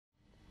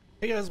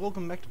Hey guys,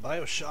 welcome back to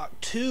Bioshock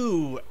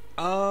 2.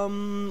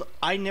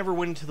 I never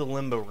went into the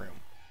limbo room.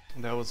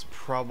 That was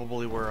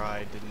probably where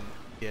I didn't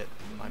get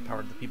my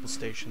Power to the People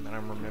station that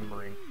I'm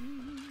remembering.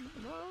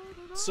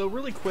 So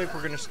really quick,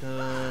 we're just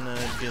gonna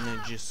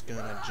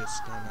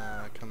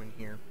come in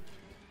here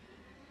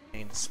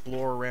and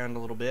explore around a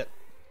little bit.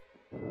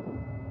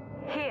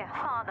 Here,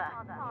 Father,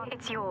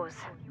 it's yours.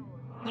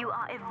 You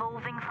are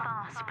evolving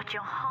fast, but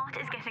your heart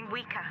is getting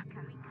weaker.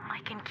 I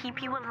can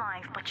keep you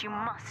alive, but you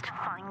must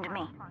find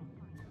me.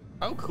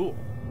 Oh, cool.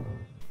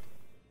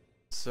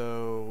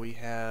 So we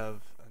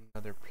have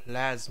another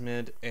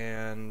plasmid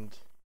and...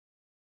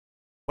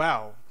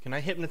 Wow, can I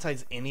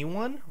hypnotize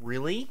anyone?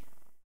 Really?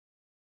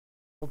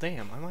 Well,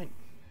 damn, I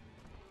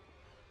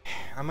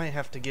might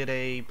have to get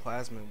a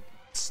plasmid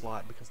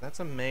slot because that's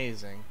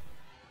amazing.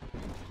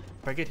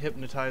 If I could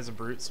hypnotize a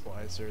brute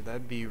splicer,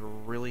 that'd be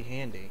really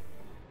handy.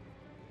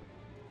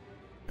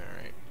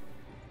 Alright.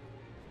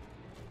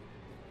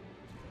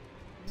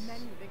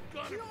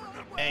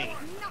 Hey.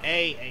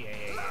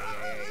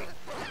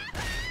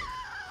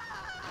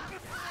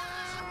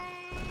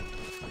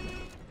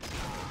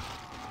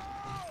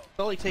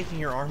 Felt like taking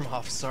your arm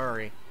off,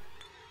 sorry.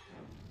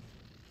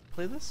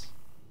 Play this?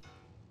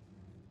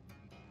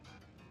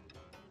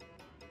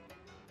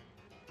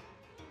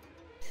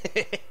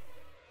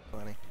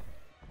 Funny.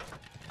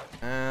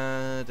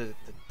 Is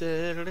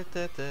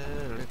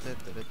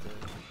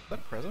that a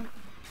present?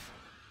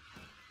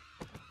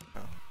 Oh,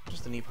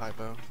 just a neat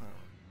hypo. I don't know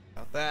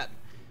about that.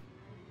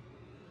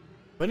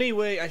 But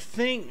anyway, I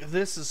think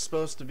this is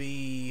supposed to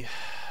be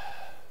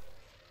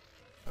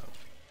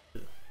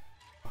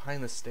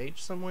behind the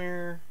stage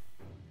somewhere.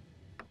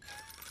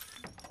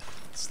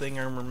 This thing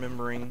I'm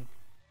remembering.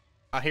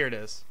 Ah, here it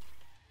is.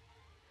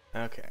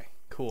 Okay,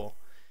 cool.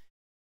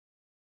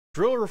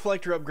 Drill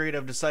reflector upgrade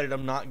I've decided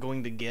I'm not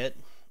going to get.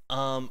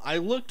 I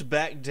looked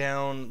back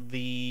down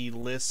the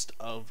list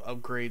of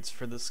upgrades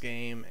for this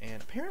game,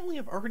 and apparently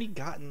I've already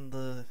gotten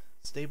the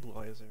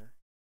stabilizer.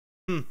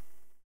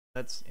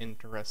 That's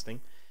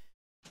interesting.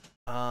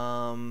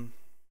 But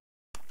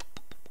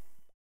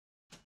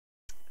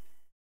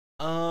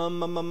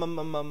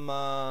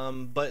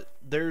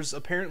there's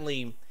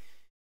apparently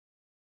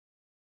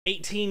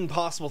 18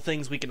 possible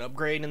things we can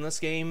upgrade in this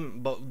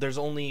game, but there's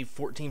only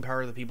 14 Power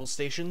of the People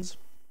stations.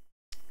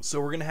 So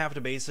we're gonna have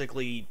to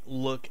basically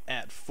look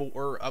at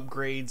 4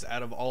 upgrades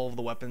out of all of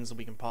the weapons that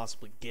we can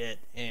possibly get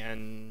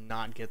and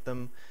not get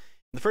them.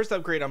 The first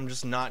upgrade I'm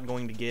just not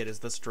going to get is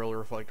this drill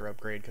reflector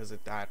upgrade because I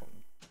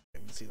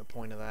don't see the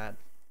point of that.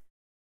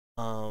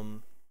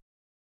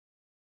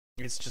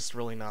 It's just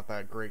really not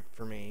that great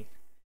for me.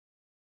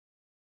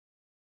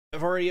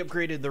 I've already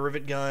upgraded the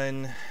rivet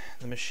gun,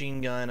 the machine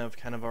gun I've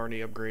kind of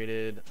already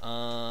upgraded.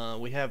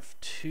 We have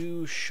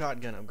 2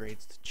 shotgun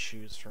upgrades to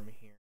choose from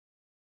here.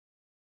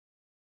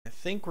 I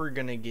think we're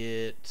gonna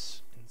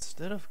get,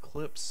 instead of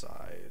clip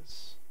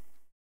size,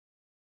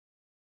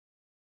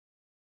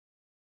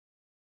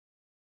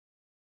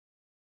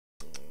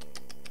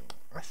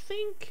 I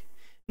think,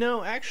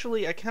 no,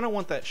 actually, I kind of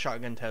want that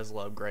shotgun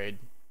Tesla upgrade.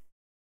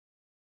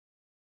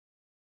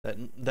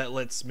 That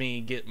lets me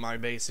get my,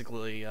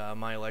 basically,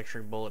 my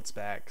electric bullets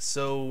back.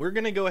 So we're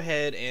gonna go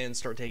ahead and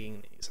start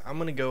taking these. I'm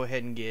gonna go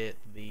ahead and get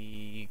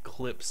the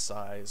clip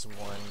size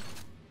one,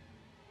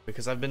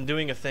 because I've been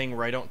doing a thing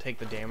where I don't take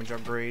the damage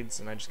upgrades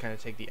and I just kind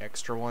of take the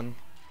extra one.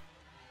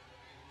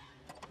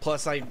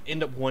 Plus I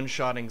end up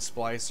one-shotting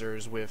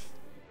splicers with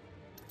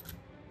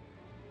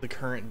the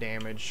current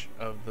damage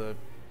of the...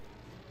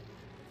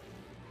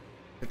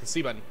 Hit the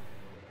C button.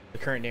 The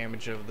current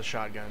damage of the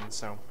shotgun,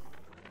 so...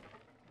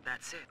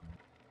 That's it.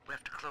 We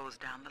have to close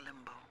down the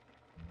limbo.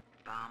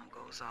 Bomb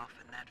goes off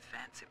in that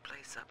fancy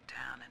place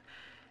uptown and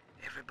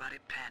everybody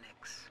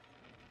panics.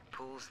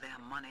 Pulls their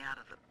money out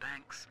of the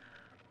banks.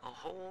 A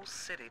whole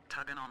city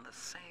tugging on the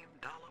same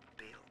dollar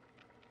bill.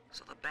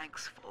 So the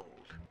banks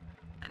fold.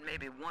 And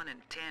maybe 1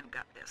 in 10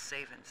 got their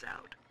savings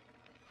out.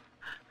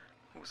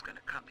 Who's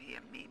gonna come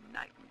hear me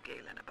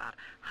nightingaling about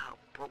how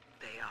broke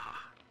they are?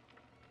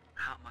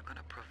 How am I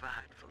gonna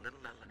provide for little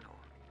Eleanor?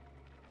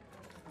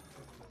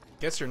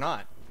 Guess you're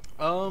not.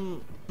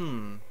 Now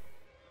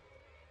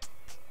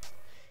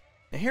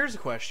here's a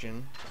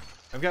question.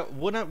 I've got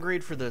 1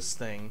 upgrade for this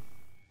thing.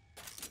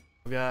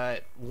 I've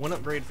got 1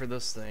 upgrade for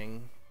this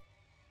thing.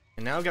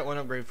 And now I've got 1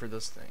 upgrade for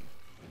this thing.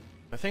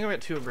 I think I've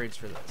got 2 upgrades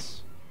for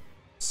this.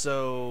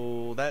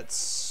 So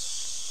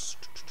that's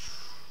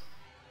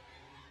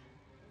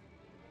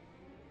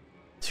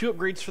 2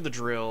 upgrades for the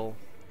drill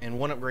and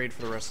 1 upgrade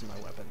for the rest of my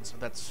weapons. So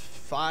that's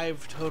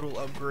 5 total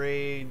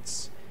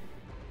upgrades.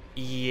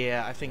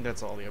 Yeah, I think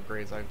that's all the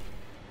upgrades I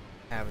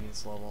have in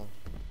this level.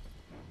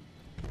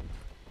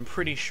 I'm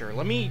pretty sure.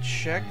 Let me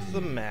check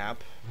the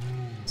map.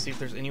 See if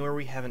there's anywhere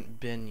we haven't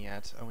been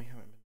yet. Oh, we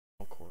haven't been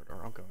in the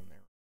corridor. I'll go in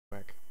there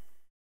real quick.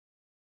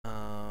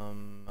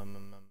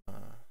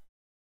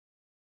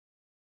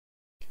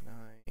 Can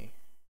I...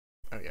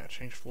 Oh yeah,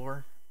 change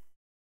floor.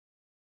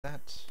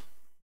 That...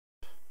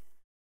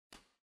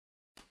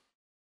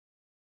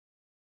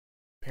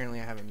 apparently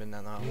I haven't been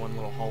down that one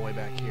little hallway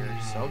back here,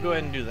 so I'll go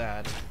ahead and do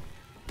that.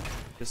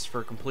 Just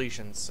for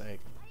completion's sake.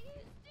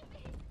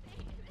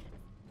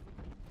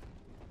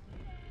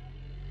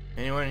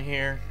 Anyone in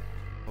here?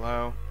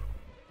 Hello?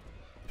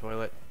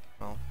 Toilet?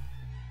 Well,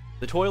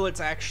 the toilet's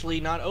actually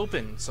not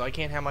open, so I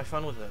can't have my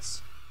fun with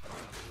this.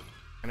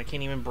 And I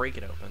can't even break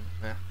it open.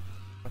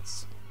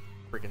 That's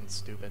freaking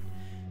stupid.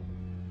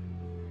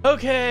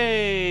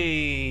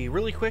 Okay,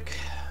 really quick.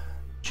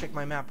 Check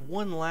my map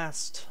one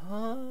last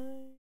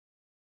time.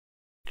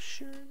 Make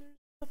sure there's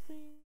nothing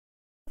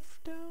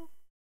left out.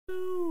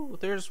 Ooh,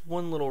 there's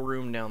one little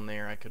room down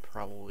there I could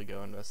probably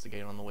go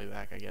investigate on the way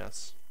back, I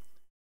guess.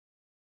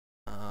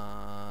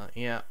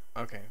 Yeah,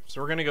 okay.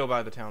 So we're gonna go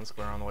by the town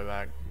square on the way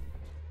back.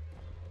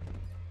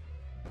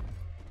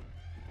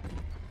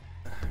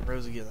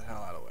 Rosie, get the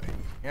hell out of the way.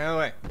 Get out of the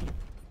way.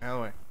 Out of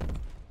the way.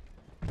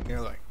 Get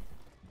out of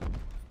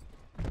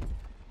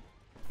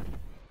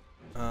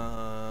the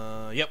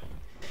way. Yep.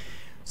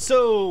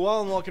 So,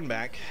 while I'm walking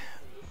back,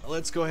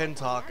 let's go ahead and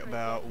talk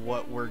about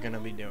what we're gonna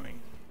be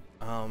doing.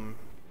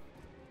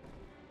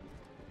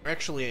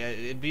 Actually,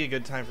 it'd be a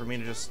good time for me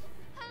to just...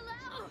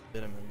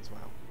 Vitamins, wow.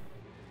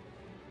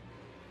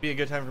 Be a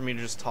good time for me to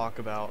just talk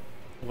about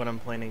what I'm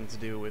planning to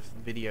do with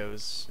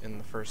videos in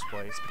the first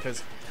place,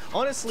 because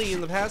honestly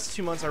in the past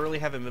 2 months I really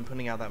haven't been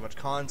putting out that much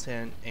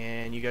content,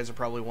 and you guys are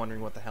probably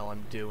wondering what the hell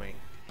I'm doing.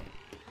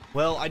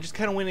 Well, I just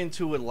kind of went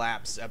into a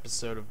lapse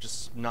episode of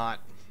just not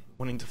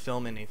wanting to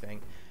film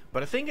anything,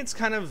 but I think it's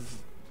kind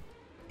of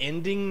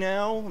ending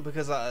now,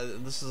 because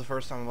this is the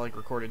first time I've like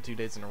recorded 2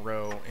 days in a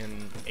row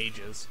in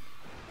ages.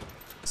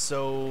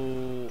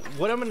 So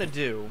what I'm gonna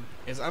do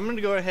is I'm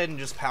gonna go ahead and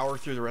just power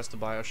through the rest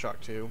of Bioshock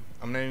 2.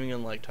 I'm not even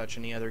gonna like touch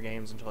any other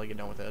games until I get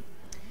done with it.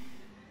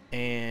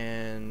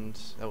 And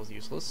that was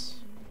useless.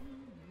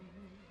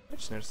 I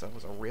just noticed that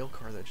was a rail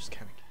car that just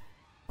kind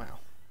of... Wow,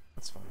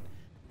 that's fun.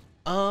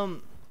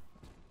 I'm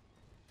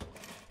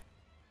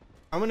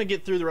gonna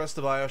get through the rest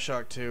of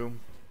Bioshock 2.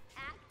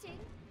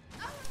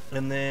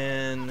 And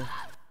then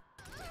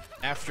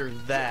after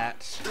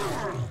that...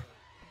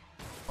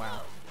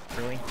 Wow.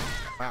 Really?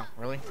 Wow,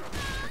 really?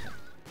 Okay.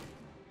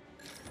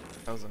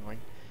 That was annoying.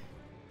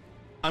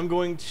 I'm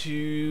going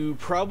to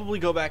probably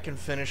go back and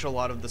finish a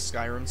lot of the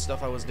Skyrim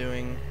stuff I was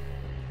doing.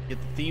 Get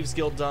the Thieves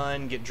Guild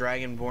done, get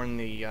Dragonborn,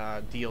 the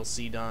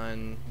DLC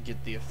done,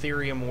 get the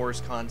Ethereum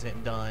Wars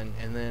content done,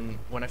 and then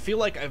when I feel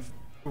like I've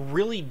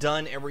really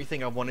done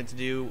everything I wanted to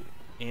do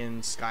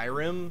in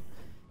Skyrim,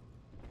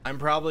 I'm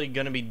probably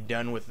going to be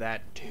done with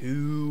that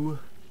too.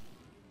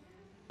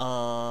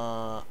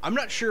 I'm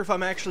not sure if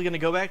I'm actually going to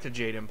go back to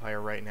Jade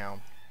Empire right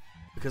now,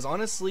 because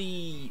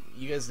honestly,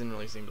 you guys didn't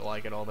really seem to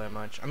like it all that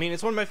much. I mean,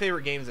 it's one of my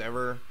favorite games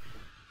ever,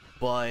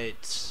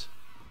 but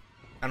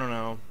I don't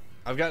know.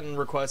 I've gotten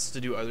requests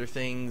to do other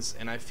things,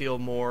 and I feel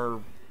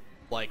more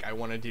like I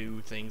want to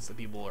do things that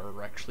people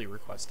are actually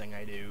requesting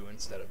I do,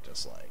 instead of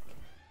just like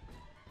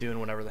doing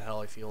whatever the hell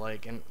I feel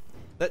like. And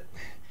that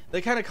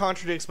kind of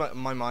contradicts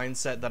my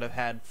mindset that I've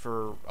had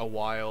for a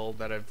while,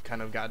 that I've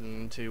kind of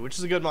gotten into, which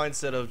is a good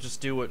mindset of just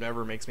do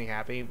whatever makes me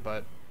happy.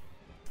 But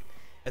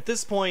at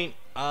this point,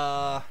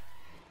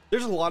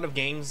 there's a lot of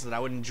games that I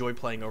would enjoy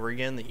playing over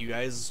again that you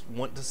guys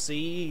want to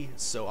see,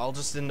 so I'll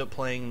just end up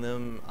playing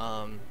them.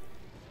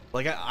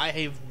 Like, I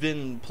have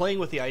been playing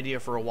with the idea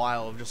for a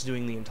while of just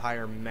doing the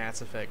entire Mass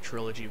Effect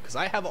trilogy, because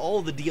I have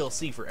all the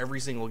DLC for every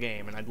single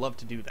game, and I'd love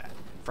to do that,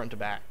 front to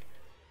back.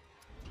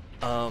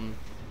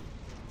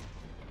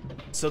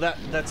 So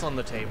that's on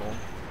the table.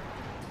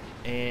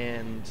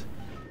 And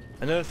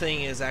another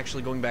thing is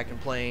actually going back and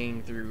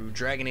playing through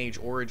Dragon Age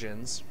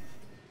Origins.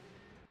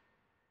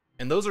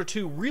 And those are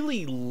 2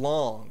 really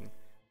long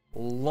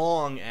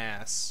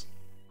ass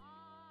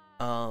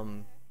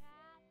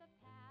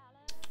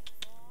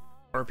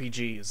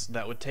RPGs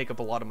that would take up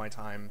a lot of my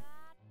time.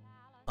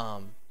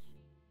 But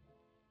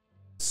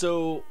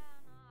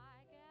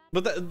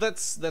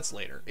that's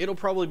later. It'll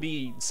probably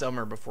be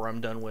summer before I'm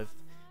done with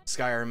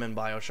Skyrim and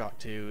Bioshock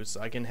 2, so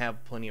I can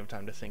have plenty of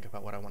time to think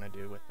about what I want to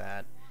do with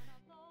that.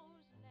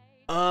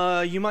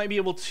 You might be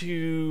able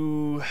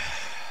to...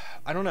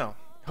 I don't know.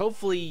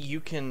 Hopefully you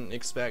can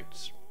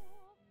expect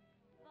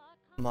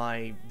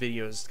my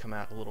videos to come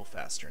out a little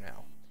faster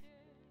now.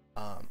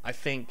 I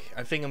think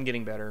I'm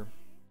getting better.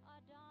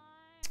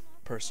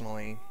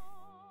 Personally,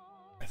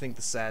 I think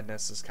the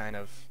sadness is kind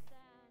of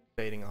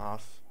fading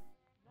off,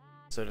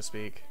 so to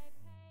speak,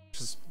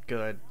 which is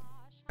good.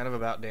 Kind of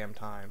about damn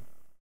time.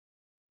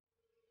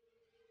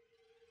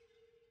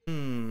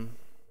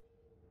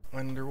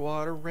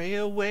 Underwater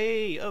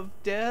railway of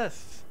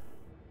death.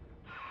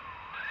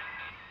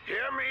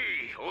 Hear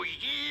me, O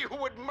ye who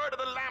would murder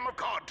the Lamb of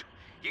God.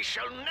 Ye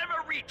shall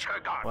never reach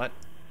her God. What?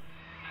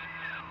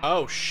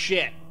 Oh,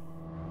 shit.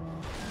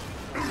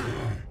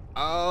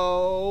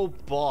 Oh,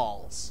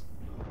 balls.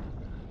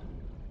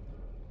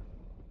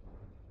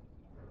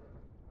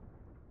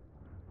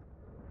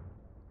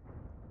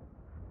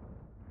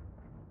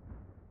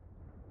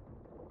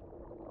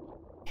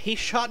 He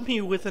shot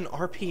me with an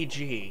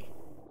RPG.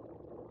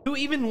 Who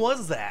even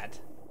was that?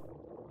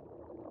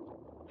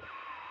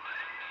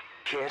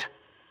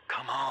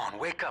 on,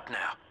 wake up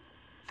now.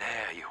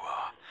 There you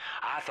are.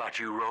 I thought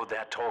you rode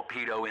that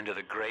torpedo into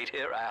the great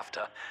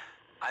hereafter.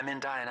 I'm in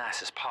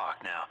Dionysus Park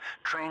now.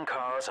 Train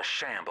cars are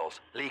shambles,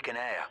 leaking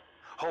air.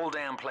 Whole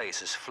damn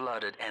place is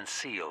flooded and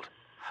sealed.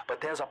 But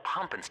there's a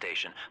pumping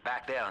station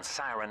back there in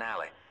Siren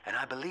Alley, and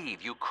I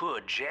believe you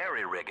could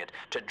jerry-rig it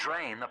to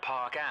drain the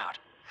park out.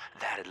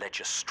 That'd let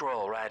you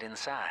stroll right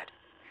inside.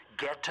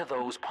 Get to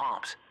those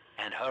pumps,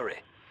 and hurry.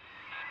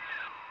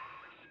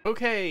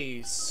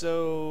 Okay,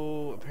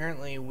 so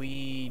apparently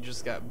we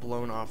just got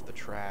blown off the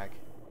track.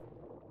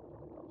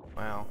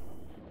 Wow.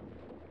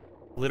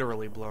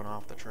 Literally blown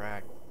off the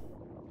track.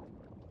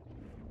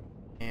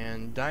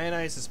 And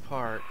Dionysus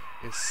Park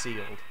is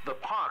sealed. The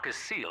park is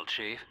sealed,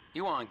 Chief.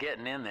 You aren't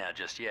getting in there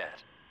just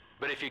yet.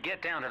 But if you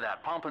get down to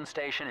that pumping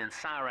station in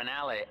Siren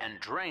Alley and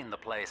drain the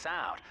place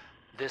out,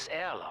 this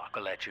airlock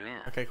will let you in.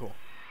 Okay, cool.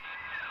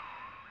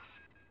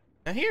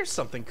 Now here's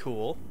something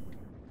cool.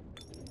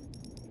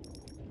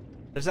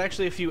 There's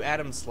actually a few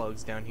atom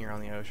slugs down here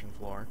on the ocean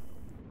floor.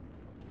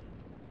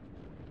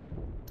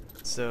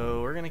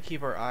 So we're gonna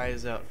keep our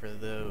eyes out for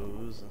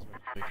those as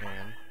much as we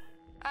can.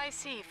 I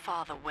see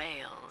Father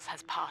Wales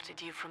has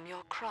parted you from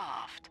your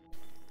craft,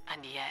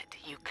 and yet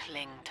you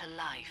cling to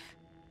life.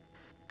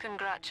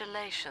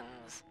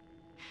 Congratulations.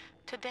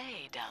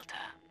 Today, Delta,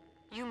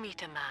 you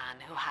meet a man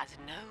who has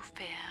no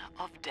fear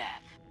of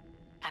death,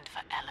 and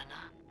for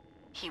Eleanor,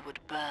 he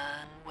would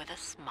burn with a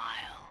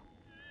smile.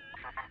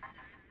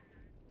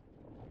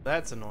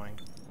 That's annoying.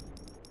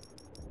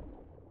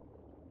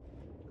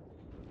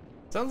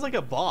 Sounds like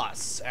a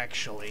boss,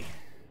 actually.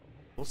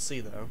 We'll see,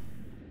 though.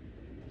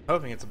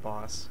 Hoping it's a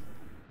boss.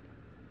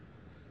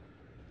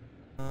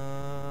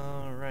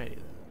 Alrighty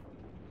then.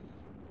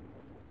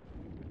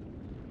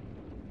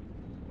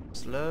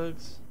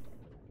 Slugs.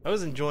 I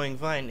was enjoying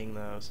finding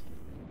those.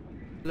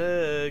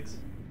 Slugs.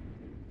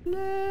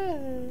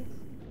 Slugs.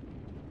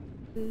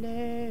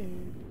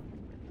 Slugs.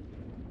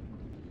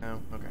 Oh,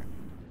 okay.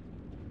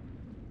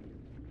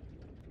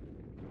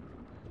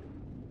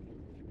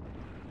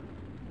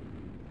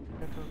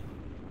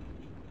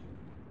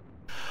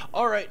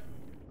 Alright,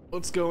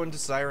 let's go into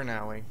Siren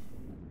Alley.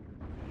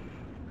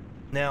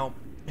 Now,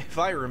 if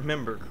I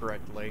remember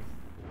correctly,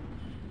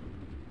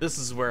 this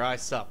is where I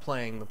stopped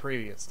playing the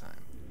previous time.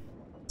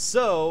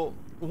 So,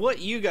 what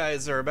you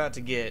guys are about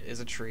to get is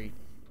a treat.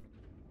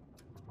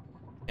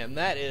 And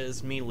that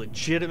is me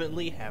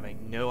legitimately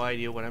having no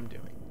idea what I'm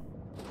doing.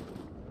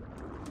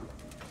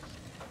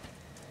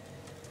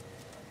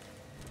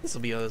 This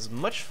will be as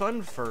much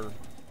fun for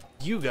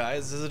you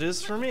guys as it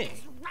is for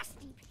me.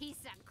 Rusty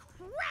piece of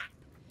crap!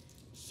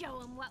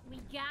 Show 'em what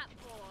we got,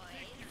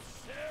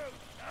 boys.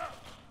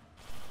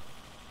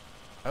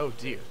 Oh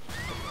dear.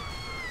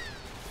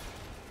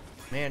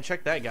 Man,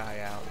 check that guy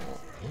out.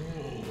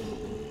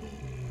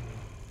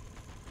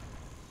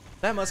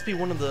 That must be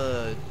one of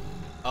the...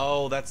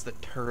 Oh, that's the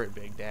turret,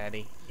 Big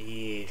Daddy.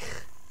 Eugh.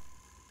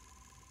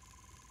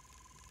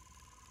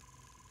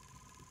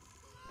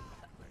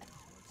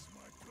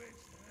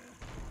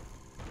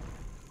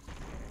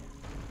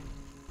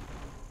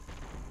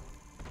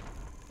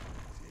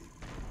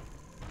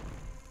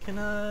 Can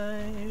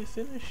I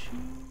finish you?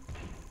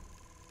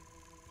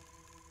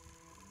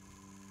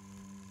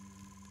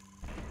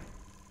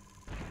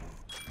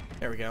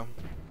 There we go.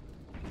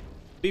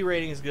 B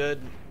rating is good,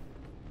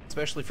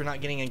 especially for not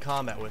getting in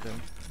combat with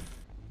him.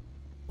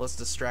 Less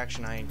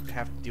distraction I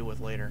have to deal with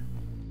later.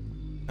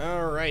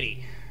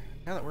 Alrighty.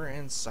 Now that we're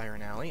in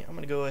Siren Alley, I'm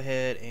gonna go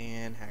ahead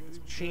and hack this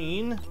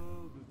machine.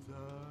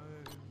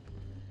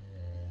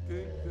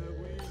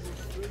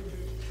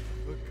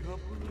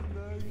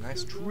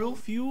 Nice drill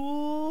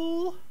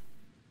fuel.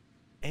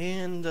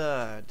 And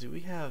do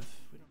we have...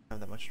 We don't have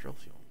that much drill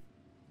fuel.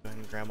 Go ahead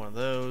and grab one of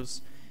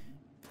those.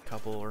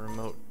 Couple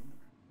remote...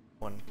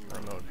 One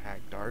remote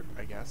hack dart,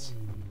 I guess.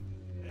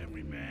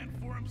 Every man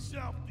for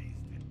himself these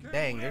days.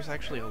 Dang, there's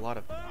actually a lot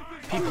of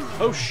people.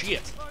 Oh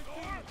shit! A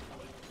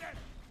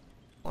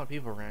lot of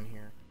people around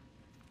here.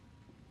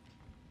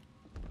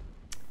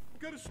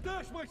 Gotta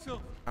stash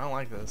myself. I don't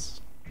like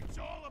this. It's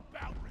all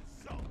about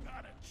result.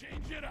 Gotta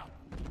change it up.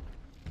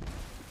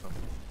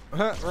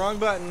 Wrong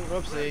button.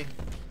 Whoopsie.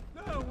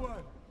 Now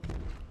what?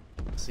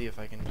 See if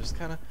I can just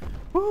kind of...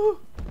 Woo!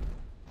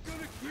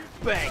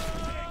 Bang!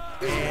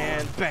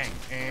 And bang!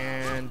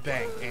 And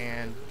bang!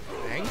 And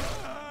bang!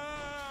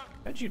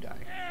 How'd you die?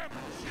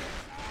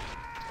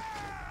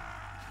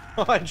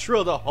 Oh, I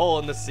drilled a hole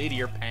in the seat of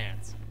your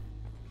pants.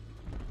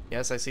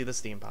 Yes, I see the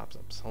steam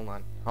pops-ups. Hold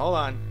on. Hold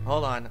on.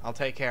 Hold on. I'll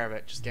take care of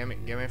it. Just give me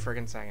a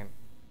friggin' second.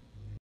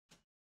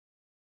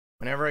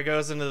 Whenever it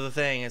goes into the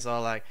thing, it's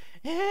all like,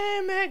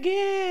 "Oh my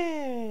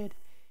god!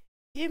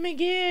 Oh my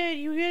god!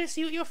 You gotta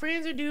see what your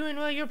friends are doing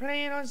while you're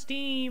playing on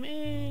Steam."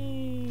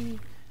 Hey.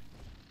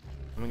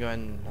 I'm gonna go ahead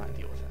and not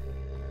deal with that.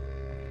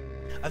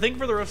 I think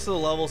for the rest of the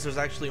levels, there's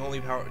actually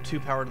only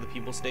two power to the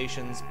people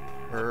stations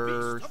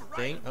per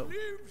thing. Oh.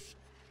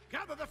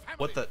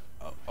 What the?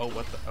 Oh,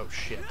 what the? Oh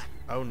shit!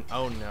 Oh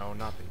no!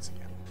 Not these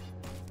again!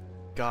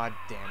 God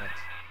damn it!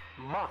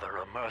 Mother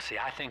of mercy,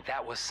 I think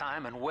that was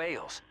Simon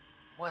Wales.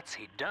 What's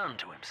he done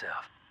to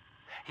himself?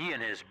 He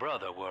and his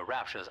brother were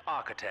Rapture's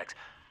architects,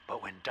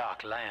 but when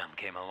Doc Lamb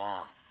came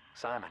along,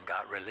 Simon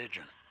got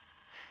religion.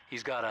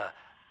 He's got a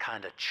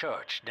kind of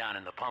church down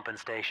in the pumping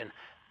station.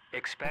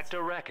 Expect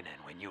a reckoning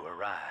when you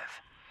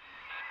arrive.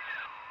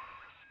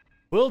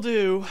 Will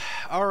do.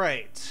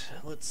 Alright,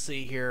 let's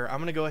see here. I'm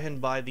gonna go ahead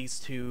and buy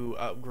these two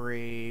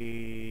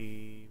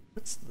upgrade...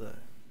 What's the...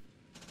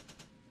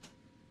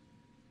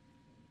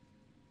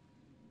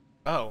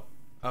 Oh,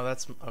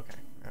 that's okay.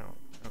 I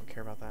don't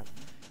care about that.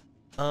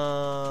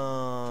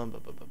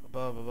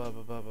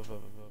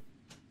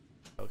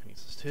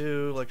 Telekinesis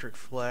 2, electric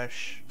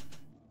flesh.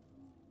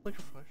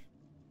 Electric flesh.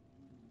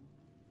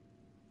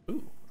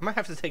 Ooh, I might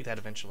have to take that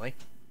eventually.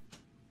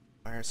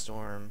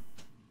 Firestorm.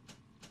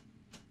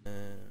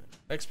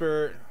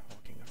 Expert.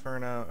 Walking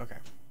Inferno. Okay.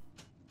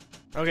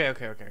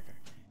 Okay.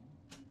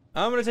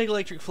 I'm gonna take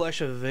electric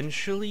flesh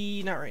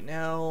eventually, not right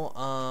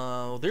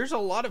now. There's a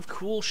lot of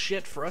cool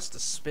shit for us to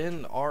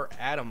spend our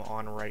atom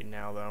on right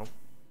now, though.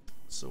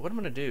 So what I'm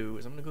gonna do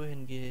is I'm gonna go ahead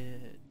and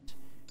get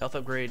health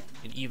upgrade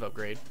and Eve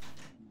upgrade.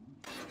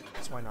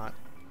 That's why not.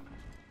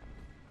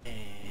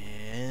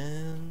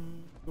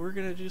 And we're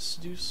gonna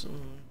just do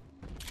some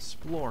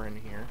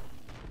exploring here.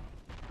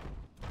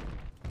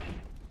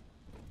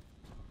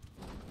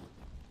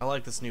 I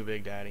like this new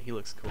Big Daddy. He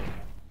looks cool.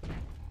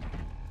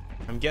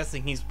 I'm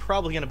guessing he's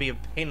probably gonna be a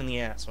pain in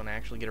the ass when I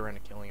actually get around to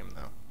killing him,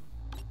 though.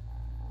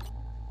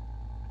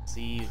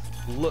 See,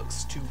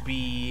 looks to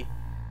be...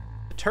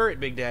 The turret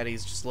Big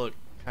Daddies just look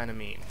kind of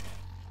mean.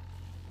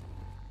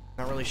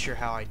 Not really sure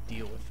how I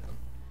deal with them.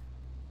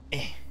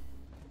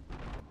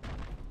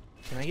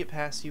 Can I get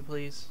past you,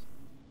 please?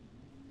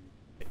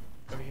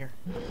 Over here.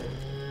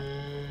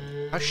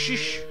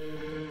 Hashish!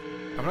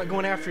 I'm not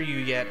going after you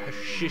yet.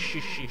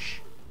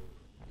 Hashish.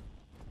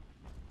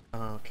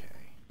 Okay.